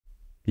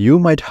You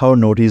might have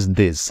noticed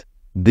this.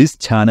 This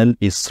channel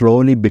is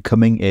slowly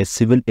becoming a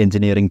civil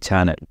engineering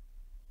channel.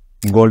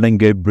 Golden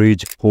Gate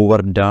Bridge,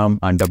 Hoover Dam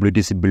and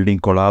WTC building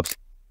collapse,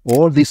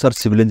 all these are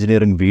civil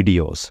engineering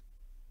videos.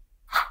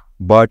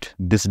 But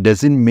this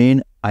doesn't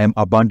mean I am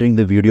abandoning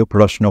the video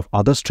production of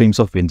other streams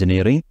of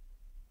engineering,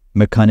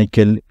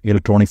 mechanical,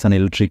 electronics and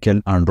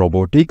electrical and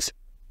robotics.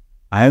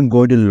 I am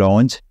going to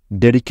launch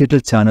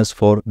dedicated channels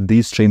for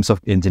these streams of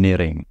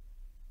engineering.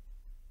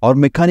 Our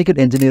mechanical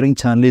engineering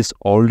channel is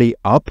already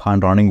up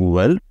and running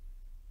well.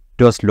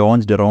 It was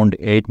launched around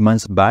 8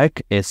 months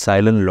back, a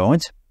silent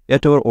launch,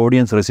 yet our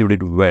audience received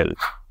it well.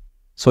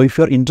 So if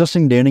you are interested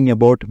in learning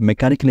about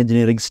mechanical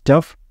engineering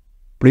stuff,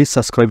 please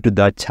subscribe to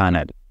that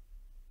channel.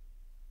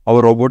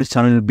 Our robotics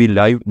channel will be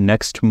live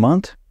next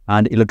month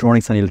and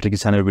electronics and electrical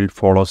channel will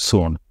follow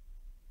soon.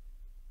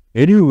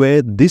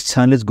 Anyway, this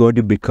channel is going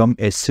to become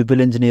a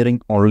civil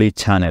engineering only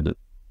channel.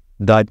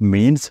 That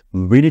means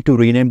we need to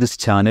rename this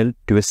channel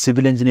to a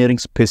civil engineering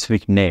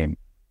specific name.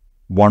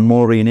 One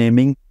more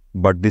renaming,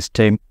 but this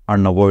time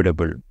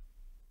unavoidable.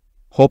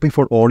 Hoping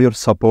for all your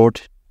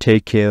support.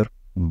 Take care.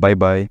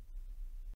 Bye-bye.